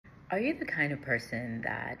Are you the kind of person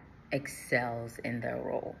that excels in their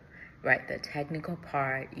role, right? The technical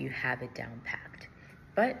part, you have it down packed,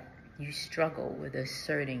 but you struggle with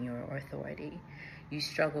asserting your authority. You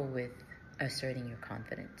struggle with asserting your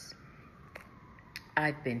confidence.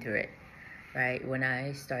 I've been through it, right? When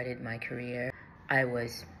I started my career, I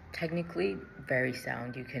was technically very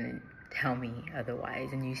sound. You can tell me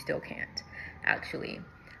otherwise, and you still can't, actually.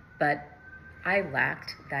 But I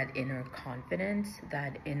lacked that inner confidence,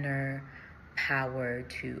 that inner power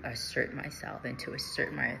to assert myself and to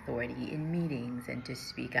assert my authority in meetings and to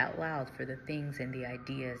speak out loud for the things and the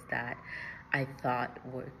ideas that I thought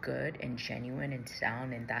were good and genuine and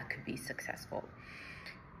sound and that could be successful.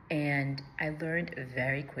 And I learned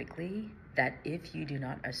very quickly that if you do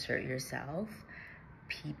not assert yourself,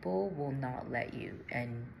 people will not let you,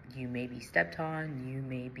 and you may be stepped on, you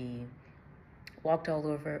may be walked all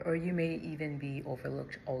over, or you may even be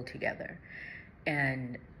overlooked altogether.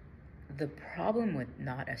 And the problem with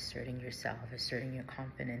not asserting yourself, asserting your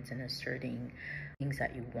confidence, and asserting things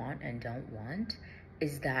that you want and don't want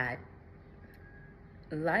is that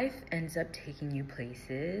life ends up taking you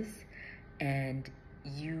places and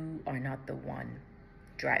you are not the one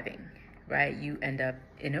driving, right? You end up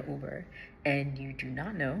in an Uber and you do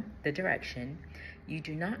not know the direction, you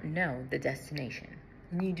do not know the destination,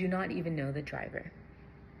 and you do not even know the driver.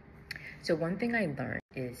 So one thing I learned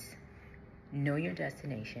is know your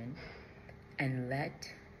destination and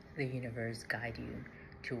let the universe guide you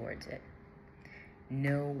towards it.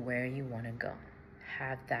 Know where you want to go.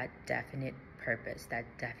 Have that definite purpose, that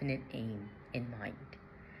definite aim in mind.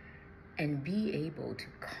 And be able to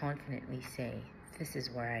confidently say, this is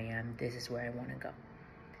where I am, this is where I want to go.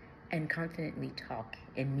 And confidently talk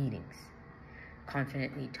in meetings.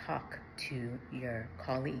 Confidently talk to your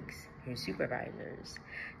colleagues, your supervisors,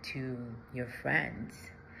 to your friends,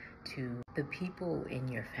 to the people in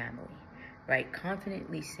your family, right?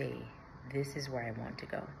 Confidently say, this is where I want to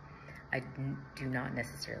go. I do not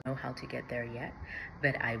necessarily know how to get there yet,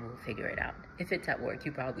 but I will figure it out. If it's at work,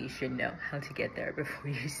 you probably should know how to get there before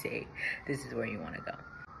you say, this is where you want to go.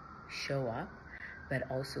 Show up, but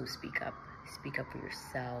also speak up. Speak up for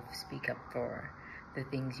yourself, speak up for the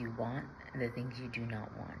things you want and the things you do not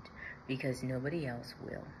want, because nobody else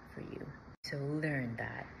will for you. So learn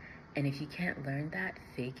that. And if you can't learn that,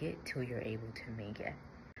 fake it till you're able to make it.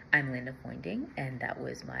 I'm Linda Pointing, and that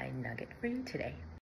was my nugget for you today.